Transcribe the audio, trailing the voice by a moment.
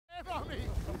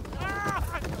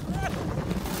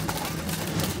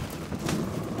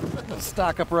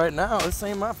stock up right now. This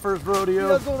ain't my first rodeo.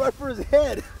 That's going right for his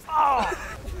head. Oh.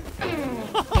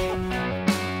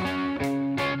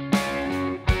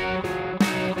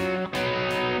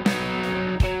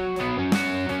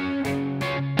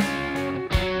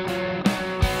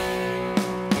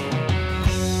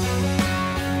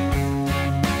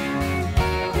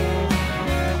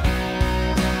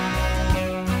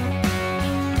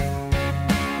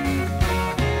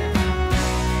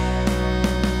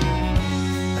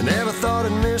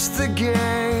 The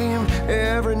game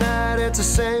every night, it's the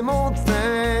same old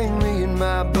thing. Me and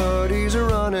my buddies are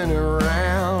running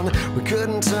around. We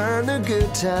couldn't turn the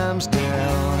good times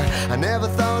down. I never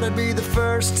thought I'd be the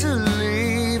first to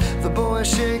leave. The boys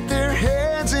shake their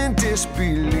heads in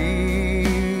disbelief.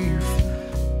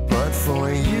 But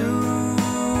for you,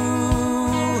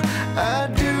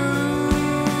 I'd do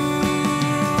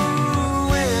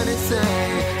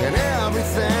anything and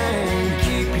everything to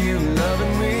keep you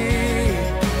loving me.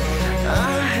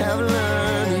 I've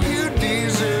learned you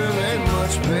deserve a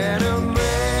much better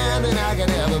man than I could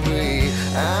ever be.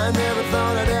 I never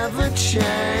thought I'd ever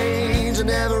change. I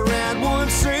never had one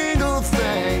single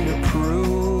thing to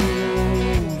prove.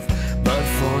 But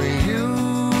for you,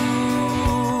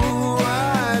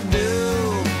 I do.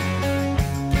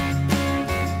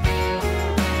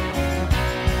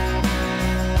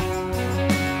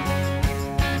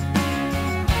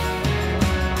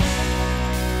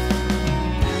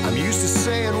 I'm used to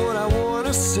saying what I want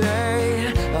to say.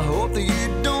 I hope that you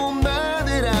don't mind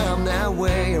that I'm that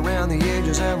way. Around the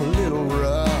edges I'm a little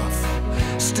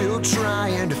rough, still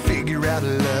trying to figure out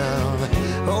love.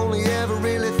 Only ever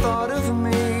really thought of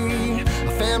me.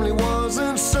 A family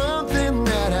wasn't something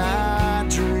that I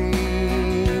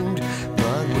dreamed.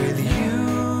 But with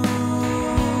you,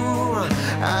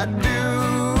 I do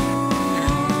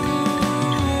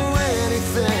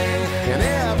anything and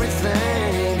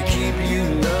everything to keep you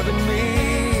loving me.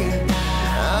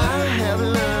 I have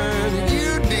learned that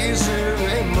you deserve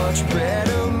a much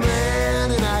better man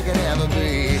than I could ever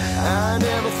be. I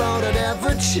never thought I'd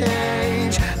ever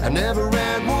change. I never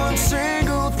had one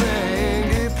single thing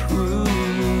to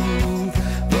prove.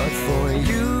 But for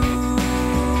you,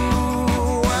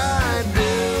 I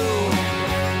do.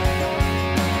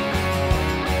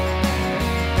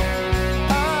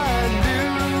 I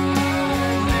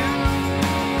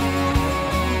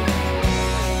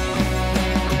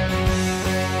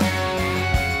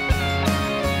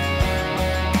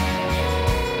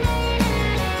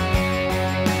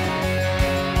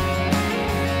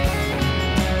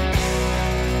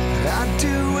I'd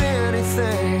do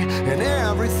anything and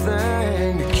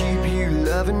everything to keep you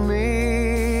loving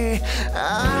me.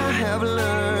 I have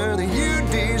learned that you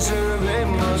deserve a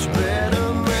much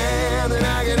better man than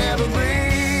I could ever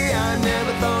be. I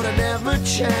never thought I'd ever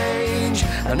change.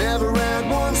 I never had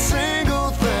one single